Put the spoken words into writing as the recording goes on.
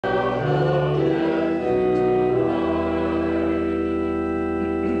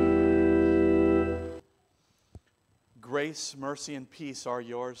Grace, mercy, and peace are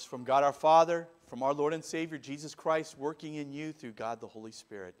yours from God our Father, from our Lord and Savior, Jesus Christ, working in you through God the Holy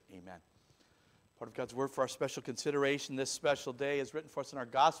Spirit. Amen. Part of God's Word for our special consideration this special day is written for us in our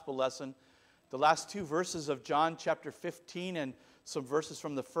gospel lesson. The last two verses of John chapter 15 and some verses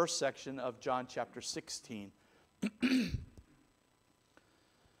from the first section of John chapter 16.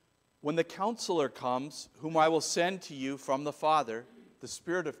 When the Counselor comes, whom I will send to you from the Father, the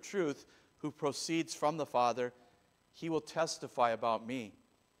Spirit of truth, who proceeds from the Father, he will testify about me.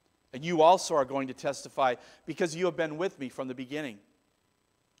 And you also are going to testify, because you have been with me from the beginning.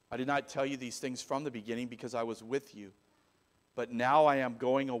 I did not tell you these things from the beginning, because I was with you. But now I am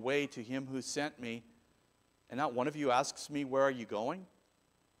going away to him who sent me, and not one of you asks me, where are you going?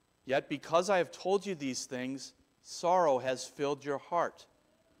 Yet because I have told you these things, sorrow has filled your heart.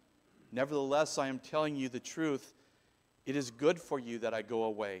 Nevertheless, I am telling you the truth. It is good for you that I go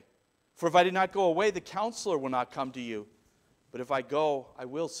away. For if I did not go away, the Counselor will not come to you. But if I go, I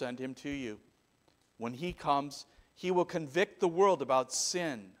will send him to you. When he comes, he will convict the world about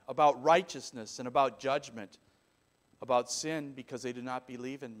sin, about righteousness, and about judgment. About sin, because they do not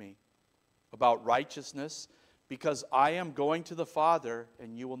believe in me. About righteousness, because I am going to the Father,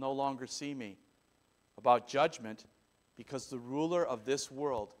 and you will no longer see me. About judgment, because the ruler of this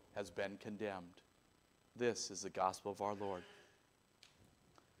world has been condemned. This is the gospel of our Lord.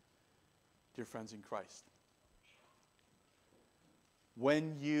 Dear friends in Christ,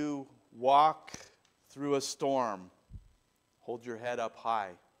 when you walk through a storm, hold your head up high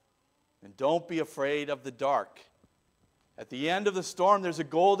and don't be afraid of the dark. At the end of the storm, there's a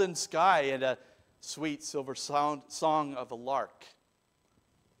golden sky and a sweet silver song of a lark.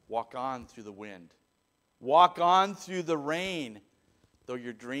 Walk on through the wind. Walk on through the rain. Though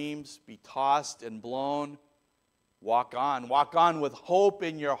your dreams be tossed and blown, walk on with hope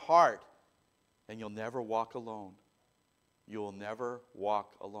in your heart, and you'll never walk alone. You will never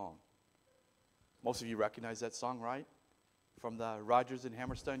walk alone. Most of you recognize that song, right? From the Rodgers and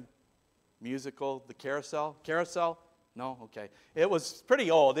Hammerstein musical, The Carousel? Carousel? No? Okay. It was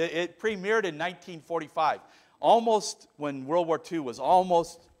pretty old. It premiered in 1945, almost when World War II was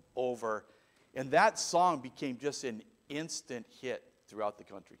almost over. And that song became just an instant hit throughout the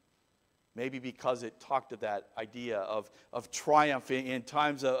country. Maybe because it talked of that idea of triumph in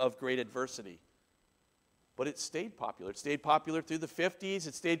times of great adversity. But it stayed popular. It stayed popular through the 50s.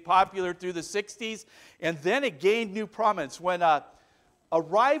 It stayed popular through the 60s. And then it gained new prominence when a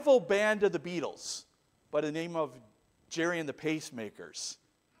rival band of the Beatles by the name of Jerry and the Pacemakers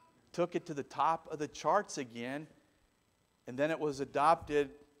took it to the top of the charts again. And then it was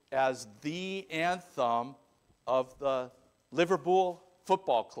adopted as the anthem of the Liverpool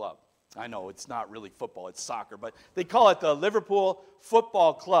Football Club. I know it's not really football, it's soccer, but they call it the Liverpool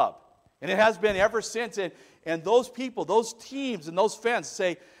Football Club. And it has been ever since. And those people, those teams, and those fans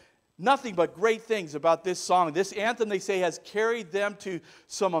say nothing but great things about this song. This anthem, they say, has carried them to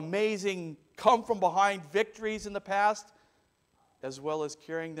some amazing come-from-behind victories in the past, as well as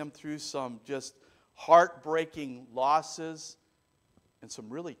carrying them through some just heartbreaking losses and some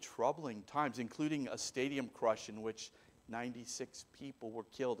really troubling times, including a stadium crush in which 96 people were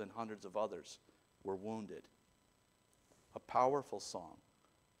killed and hundreds of others were wounded. A powerful song.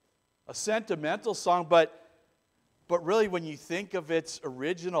 A sentimental song, but really when you think of its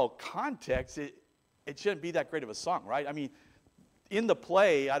original context, it shouldn't be that great of a song, right? I mean, in the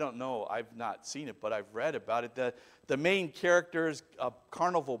play, I don't know, I've not seen it, but I've read about it. The main character is a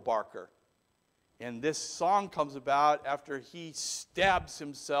carnival barker. And this song comes about after he stabs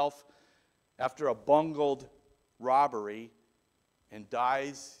himself after a bungled robbery and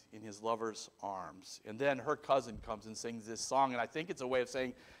dies in his lover's arms. And then her cousin comes and sings this song, and I think it's a way of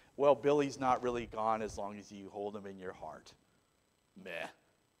saying, well, Billy's not really gone as long as you hold him in your heart. Meh.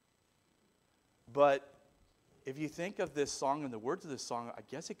 But if you think of this song and the words of this song, I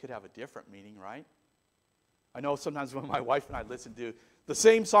guess it could have a different meaning, right? I know sometimes when my wife and I listen to the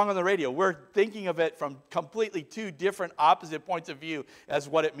same song on the radio, we're thinking of it from completely two different opposite points of view as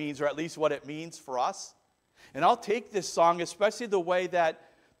what it means, or at least what it means for us. And I'll take this song, especially the way that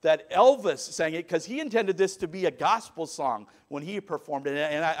Elvis sang it, because he intended this to be a gospel song when he performed it.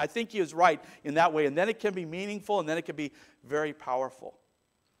 And I think he was right in that way. And then it can be meaningful, and then it can be very powerful.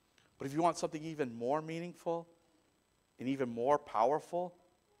 But if you want something even more meaningful and even more powerful,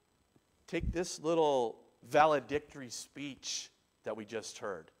 take this little valedictory speech that we just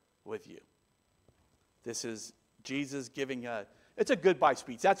heard with you. This is Jesus giving it's a goodbye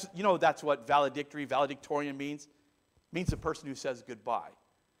speech. That's what valedictorian means. It means the person who says goodbye.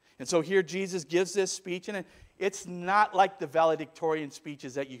 And so here Jesus gives this speech, and it's not like the valedictorian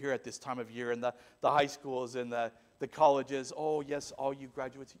speeches that you hear at this time of year in the high schools and the the colleges. Oh, yes, all you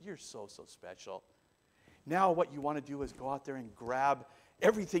graduates, you're so, so special. Now what you want to do is go out there and grab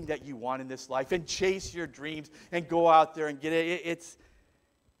everything that you want in this life and chase your dreams and go out there and get it.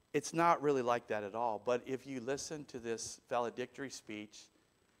 It's not really like that at all. But if you listen to this valedictory speech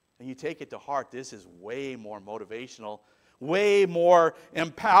and you take it to heart, this is way more motivational, way more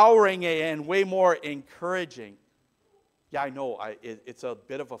empowering, and way more encouraging. Yeah, I know, it's a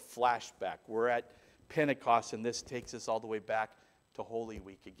bit of a flashback. We're at Pentecost, and this takes us all the way back to Holy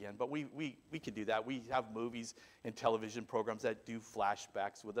Week again. But we can do that. We have movies and television programs that do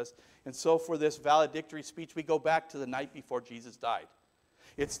flashbacks with us. And so for this valedictory speech, we go back to the night before Jesus died.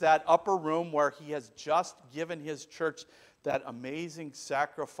 It's that upper room where he has just given his church that amazing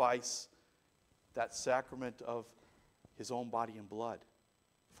sacrifice, that sacrament of his own body and blood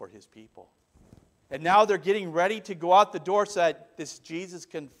for his people. And now they're getting ready to go out the door so that this Jesus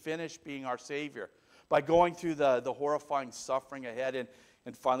can finish being our Savior by going through the horrifying suffering ahead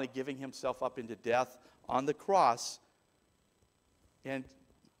and finally giving himself up into death on the cross. And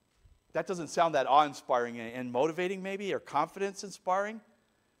that doesn't sound that awe-inspiring and motivating maybe, or confidence-inspiring.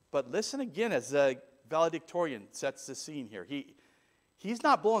 But listen again as the valedictorian sets the scene here. He's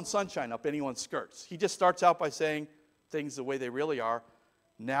not blowing sunshine up anyone's skirts. He just starts out by saying things the way they really are.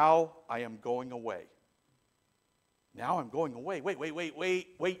 Now I am going away. Now I'm going away.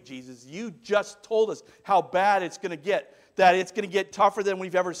 Wait, Jesus. You just told us how bad it's going to get. That it's going to get tougher than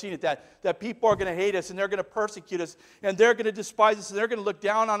we've ever seen it. That people are going to hate us and they're going to persecute us and they're going to despise us and they're going to look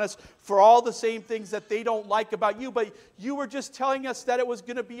down on us for all the same things that they don't like about you. But you were just telling us that it was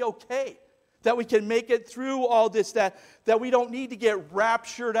going to be okay. That we can make it through all this. That we don't need to get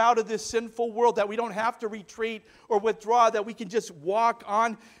raptured out of this sinful world. That we don't have to retreat or withdraw. That we can just walk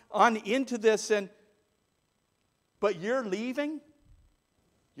on into this. But you're leaving?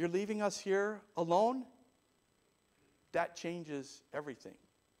 You're leaving us here alone? That changes everything.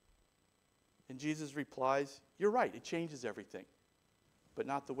 And Jesus replies, you're right, it changes everything. But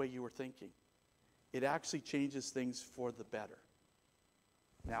not the way you were thinking. It actually changes things for the better.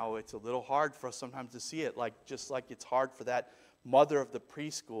 Now, it's a little hard for us sometimes to see it, just like it's hard for that mother of the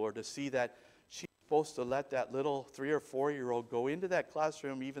preschooler to see that she's supposed to let that little 3 or 4-year-old go into that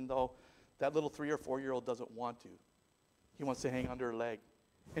classroom even though that little 3 or 4-year-old doesn't want to. He wants to hang under her leg.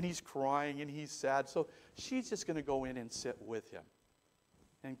 And he's crying and he's sad. So she's just going to go in and sit with him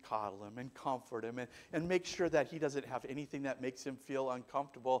and coddle him and comfort him and make sure that he doesn't have anything that makes him feel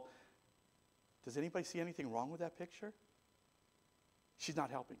uncomfortable. Does anybody see anything wrong with that picture? She's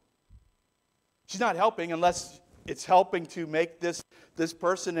not helping. She's not helping unless it's helping to make this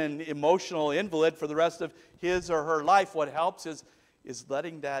person an emotional invalid for the rest of his or her life. What helps is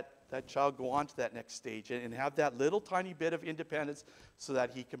letting that child go on to that next stage and have that little tiny bit of independence so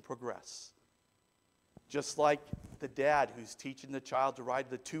that he can progress. Just like the dad who's teaching the child to ride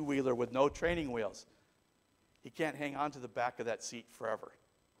the two-wheeler with no training wheels. He can't hang on to the back of that seat forever.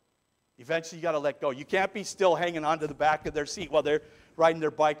 Eventually you got to let go. You can't be still hanging on to the back of their seat while they're riding their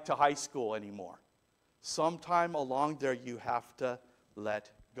bike to high school anymore. Sometime along there you have to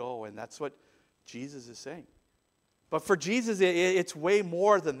let go, and that's what Jesus is saying. But for Jesus, it's way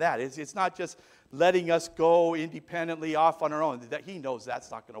more than that. It's not just letting us go independently off on our own. That he knows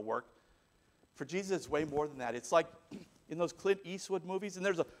that's not going to work. For Jesus, it's way more than that. It's like in those Clint Eastwood movies, and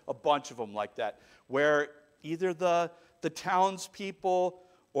there's a bunch of them like that, where either the townspeople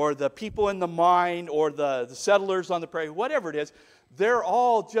or the people in the mine or the settlers on the prairie, whatever it is, they're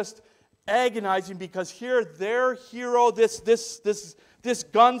all just agonizing because here their hero, this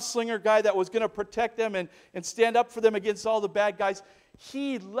gunslinger guy that was going to protect them and stand up for them against all the bad guys,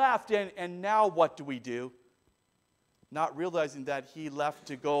 he left, and now what do we do? Not realizing that he left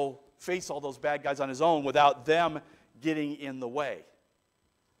to go face all those bad guys on his own without them getting in the way.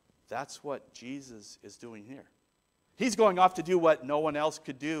 That's what Jesus is doing here. He's going off to do what no one else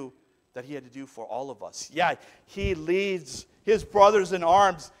could do that he had to do for all of us. Yeah, he leads his brothers in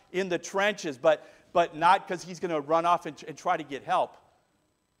arms in the trenches, but not because he's going to run off and try to get help.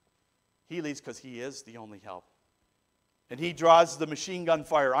 He leads because he is the only help. And he draws the machine gun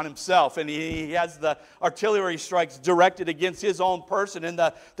fire on himself, and he has the artillery strikes directed against his own person, and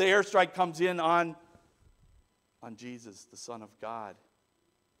the airstrike comes in on Jesus, the Son of God,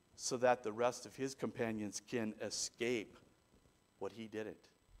 so that the rest of his companions can escape what he didn't.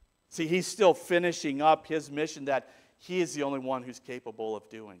 See, he's still finishing up his mission that he is the only one who's capable of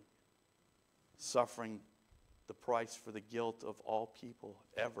doing, suffering the price for the guilt of all people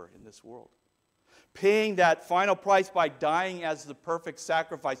ever in this world. Paying that final price by dying as the perfect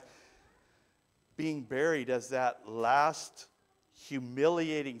sacrifice, being buried as that last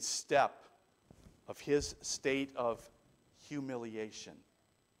humiliating step of his state of humiliation.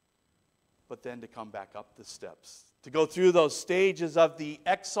 But then to come back up the steps, to go through those stages of the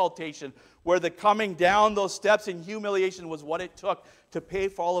exaltation, where the coming down those steps in humiliation was what it took to pay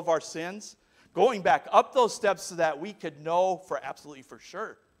for all of our sins. Going back up those steps so that we could know for absolutely for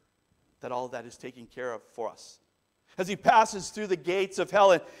sure that all of that is taken care of for us. As he passes through the gates of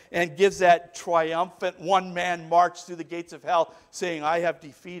hell and gives that triumphant one-man march through the gates of hell, saying, I have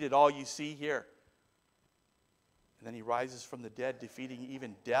defeated all you see here. And then he rises from the dead, defeating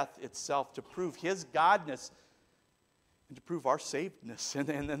even death itself to prove his godness and to prove our savedness.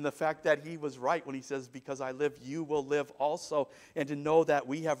 And the fact that he was right when he says, because I live, you will live also. And to know that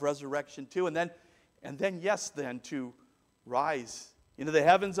we have resurrection too. And then yes, to rise into the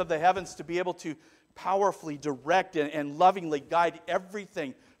heavens of the heavens, to be able to powerfully direct and lovingly guide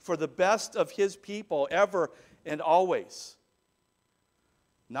everything for the best of his people ever and always.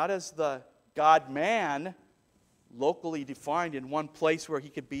 Not as the God-man, locally defined in one place where he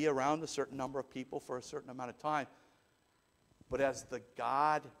could be around a certain number of people for a certain amount of time, but as the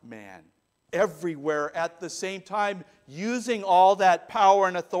God-man, everywhere at the same time, using all that power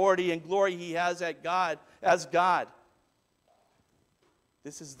and authority and glory he has as God.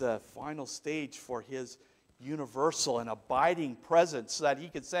 This is the final stage for his universal and abiding presence, so that he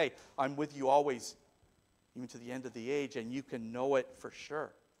could say, I'm with you always, even to the end of the age, and you can know it for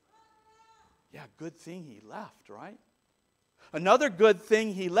sure. Yeah, good thing he left, right? Another good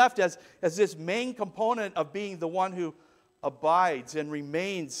thing he left as this main component of being the one who abides and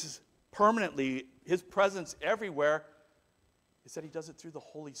remains permanently, his presence everywhere, is that he does it through the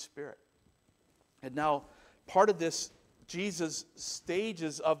Holy Spirit. And now, part of this, Jesus'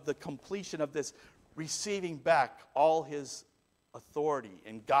 stages of the completion of this receiving back all his authority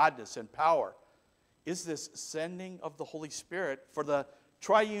and godness and power, is this sending of the Holy Spirit for the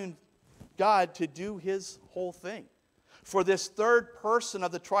triune God to do his whole thing. For this third person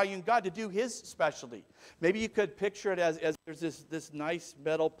of the triune God to do his specialty. Maybe you could picture it as there's this nice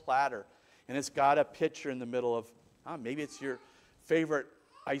metal platter, and it's got a pitcher in the middle of, maybe it's your favorite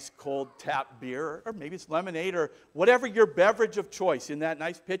ice-cold tap beer, or maybe it's lemonade, or whatever your beverage of choice in that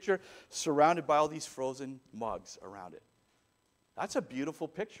nice pitcher, surrounded by all these frozen mugs around it. That's a beautiful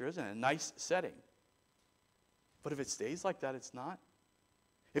picture, isn't it? A nice setting. But if it stays like that, it's not.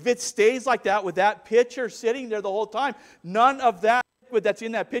 If it stays like that with that pitcher sitting there the whole time, none of that liquid that's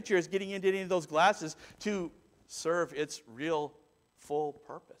in that pitcher is getting into any of those glasses to serve its real full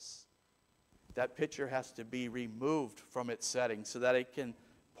purpose. That pitcher has to be removed from its setting so that it can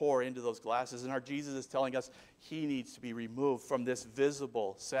pour into those glasses. And our Jesus is telling us he needs to be removed from this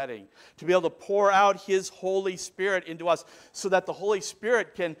visible setting to be able to pour out his Holy Spirit into us so that the Holy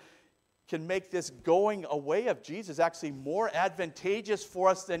Spirit can make this going away of Jesus actually more advantageous for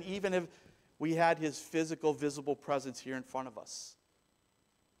us than even if we had his physical, visible presence here in front of us.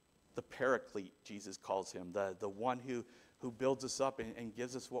 The Paraclete, Jesus calls him, the one who builds us up and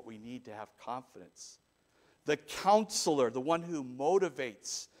gives us what we need to have confidence. The Counselor, the one who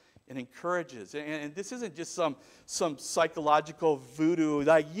motivates and encourages. And this isn't just some psychological voodoo,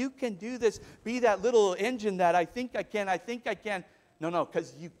 like you can do this, be that little engine that I think I can. No,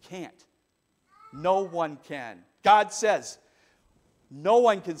 because you can't. No one can. God says, no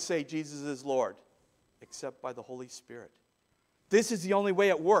one can say Jesus is Lord except by the Holy Spirit. This is the only way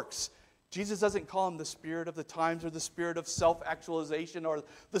it works. Jesus doesn't call him the spirit of the times or the spirit of self-actualization or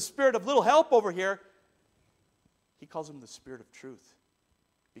the spirit of little help over here. He calls him the spirit of truth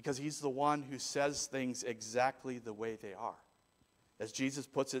because he's the one who says things exactly the way they are. As Jesus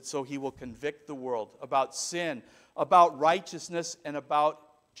puts it, so he will convict the world about sin, about righteousness, and about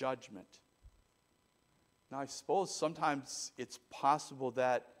judgment. Now, I suppose sometimes it's possible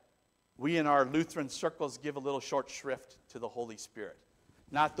that we in our Lutheran circles give a little short shrift to the Holy Spirit.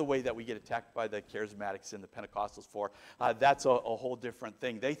 Not the way that we get attacked by the charismatics and the Pentecostals for. That's a whole different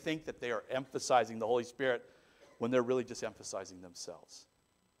thing. They think that they are emphasizing the Holy Spirit when they're really just emphasizing themselves.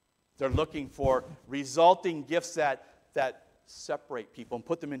 They're looking for resulting gifts that separate people and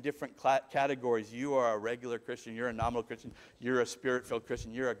put them in different categories. You are a regular Christian. You're a nominal Christian. You're a spirit-filled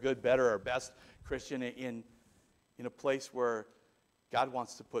Christian. You're a good, better, or best Christian in a place where God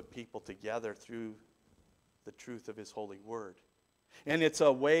wants to put people together through the truth of his holy word. And it's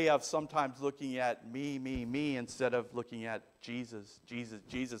a way of sometimes looking at me instead of looking at Jesus,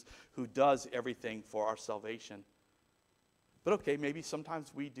 who does everything for our salvation. But okay, maybe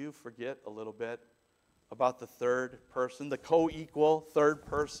sometimes we do forget a little bit about the third person, the co-equal third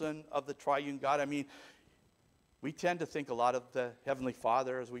person of the triune God. I mean, we tend to think a lot of the Heavenly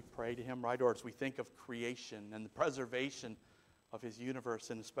Father as we pray to him, right? Or as we think of creation and the preservation of his universe,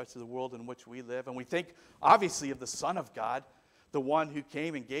 and especially the world in which we live. And we think, obviously, of the Son of God, the one who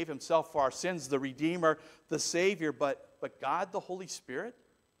came and gave himself for our sins, the Redeemer, the Savior. But God, the Holy Spirit,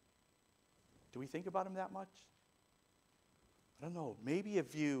 do we think about him that much? I don't know. Maybe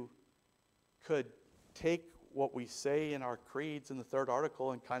if you could take what we say in our creeds in the third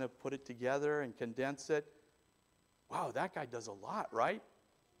article and kind of put it together and condense it. Wow, that guy does a lot, right?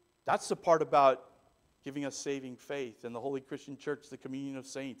 That's the part about giving us saving faith, and the Holy Christian Church, the communion of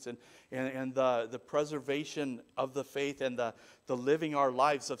saints, and the preservation of the faith, and the living our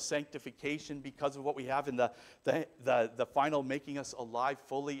lives of sanctification because of what we have, and the final making us alive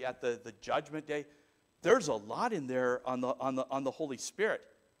fully at the judgment day. There's a lot in there on the Holy Spirit.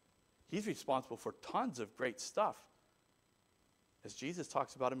 He's responsible for tons of great stuff. As Jesus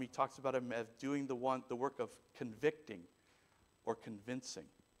talks about him, he talks about him as doing the work of convicting or convincing.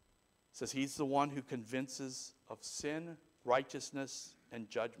 It says he's the one who convinces of sin, righteousness, and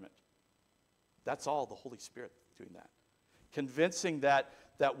judgment. That's all the Holy Spirit doing that. Convincing that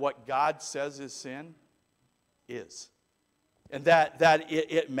what God says is sin is. And that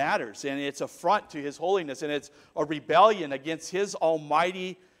it matters, and it's affront to his holiness, and it's a rebellion against his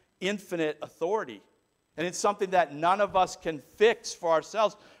almighty, infinite authority. And it's something that none of us can fix for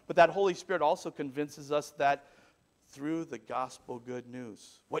ourselves, but that Holy Spirit also convinces us that through the gospel good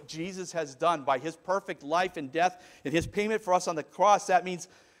news, what Jesus has done by his perfect life and death and his payment for us on the cross, that means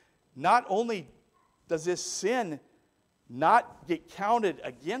not only does this sin not get counted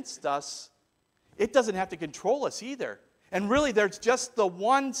against us, it doesn't have to control us either. And really, there's just the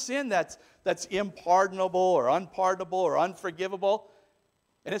one sin that's impardonable or unpardonable or unforgivable.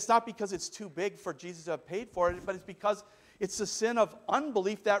 And it's not because it's too big for Jesus to have paid for it, but it's because it's the sin of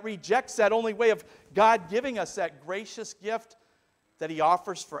unbelief that rejects that only way of God giving us that gracious gift that he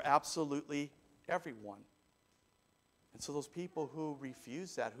offers for absolutely everyone. And so those people who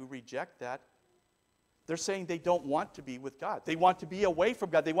refuse that, who reject that, they're saying they don't want to be with God. They want to be away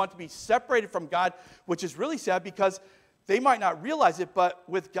from God. They want to be separated from God, which is really sad because they might not realize it, but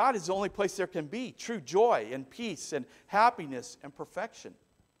with God is the only place there can be true joy and peace and happiness and perfection.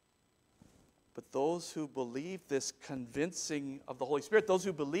 But those who believe this convincing of the Holy Spirit, those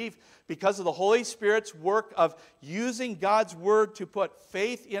who believe because of the Holy Spirit's work of using God's word to put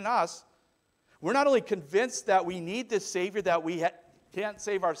faith in us, we're not only convinced that we need this Savior, that we can't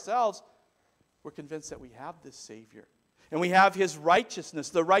save ourselves, we're convinced that we have this Savior. And we have his righteousness,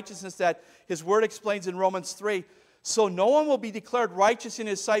 the righteousness that his word explains in Romans 3. So no one will be declared righteous in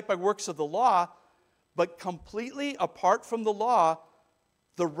his sight by works of the law, but completely apart from the law,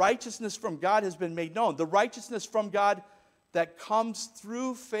 the righteousness from God has been made known. The righteousness from God that comes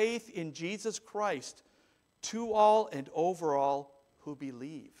through faith in Jesus Christ to all and over all who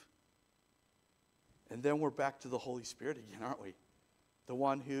believe. And then we're back to the Holy Spirit again, aren't we? The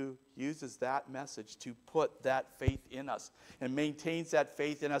one who uses that message to put that faith in us and maintains that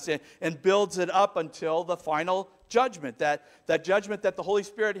faith in us and builds it up until the final judgment. That judgment that the Holy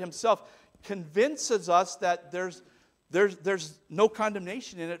Spirit himself convinces us that there's no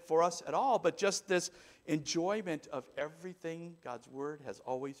condemnation in it for us at all, but just this enjoyment of everything God's word has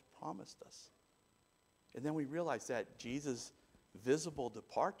always promised us. And then we realize that Jesus' visible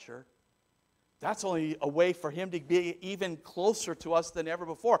departure, that's only a way for him to be even closer to us than ever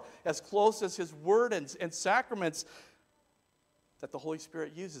before, as close as his word and sacraments that the Holy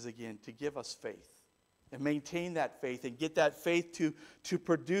Spirit uses again to give us faith and maintain that faith and get that faith to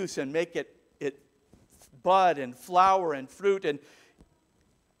produce and make it bud and flower and fruit. And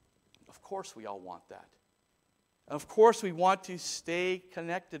of course we all want that. And of course we want to stay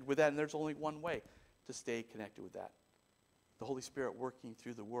connected with that, and there's only one way to stay connected with that. The Holy Spirit working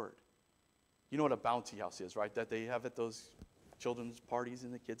through the Word. You know what a bouncy house is, right? That they have at those children's parties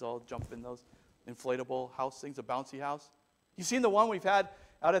and the kids all jump in those inflatable house things, a bouncy house. You've seen the one we've had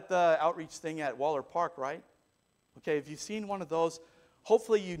out at the outreach thing at Waller Park, right? Okay, if you've seen one of those,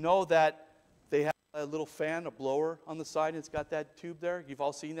 hopefully you know that they have a little fan, a blower on the side, and it's got that tube there. You've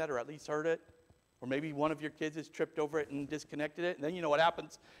all seen that or at least heard it. Or maybe one of your kids has tripped over it and disconnected it. And then you know what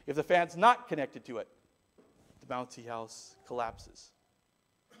happens if the fan's not connected to it. The bouncy house collapses.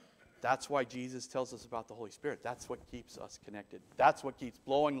 That's why Jesus tells us about the Holy Spirit. That's what keeps us connected. That's what keeps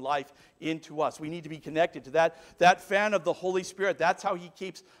blowing life into us. We need to be connected to that fan of the Holy Spirit. That's how he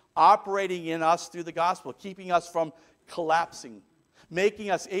keeps operating in us through the gospel, keeping us from collapsing,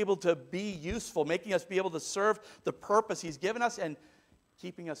 making us able to be useful, making us be able to serve the purpose he's given us, and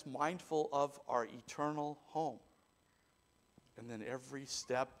keeping us mindful of our eternal home. And then every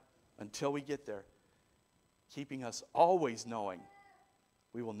step until we get there, keeping us always knowing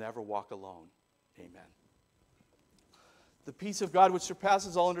we will never walk alone. Amen. The peace of God which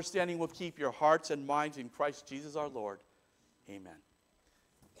surpasses all understanding will keep your hearts and minds in Christ Jesus our Lord. Amen.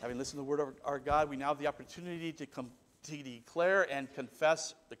 Having listened to the word of our God, we now have the opportunity to declare and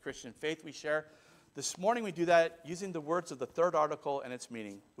confess the Christian faith we share. This morning we do that using the words of the third article and its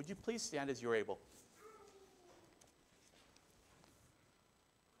meaning. Would you please stand as you're able?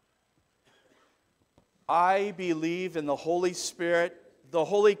 I believe in the Holy Spirit, the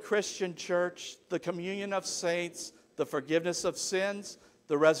holy Christian church, the communion of saints, the forgiveness of sins,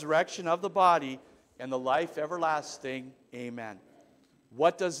 the resurrection of the body, and the life everlasting. Amen.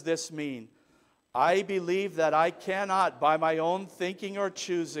 What does this mean? I believe that I cannot, by my own thinking or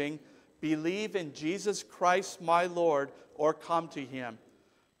choosing, believe in Jesus Christ my Lord or come to him.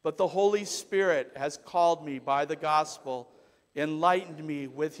 But the Holy Spirit has called me by the gospel, enlightened me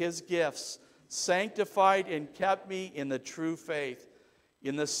with his gifts, sanctified and kept me in the true faith.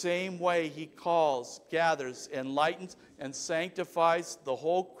 In the same way he calls, gathers, enlightens, and sanctifies the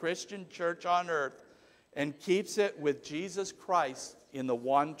whole Christian church on earth and keeps it with Jesus Christ in the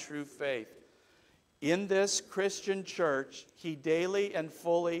one true faith. In this Christian church, he daily and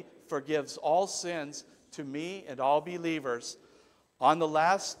fully forgives all sins to me and all believers. On the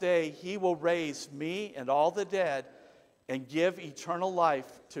last day, he will raise me and all the dead and give eternal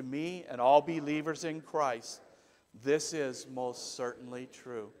life to me and all believers in Christ. This is most certainly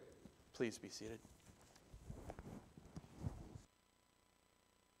true. Please be seated.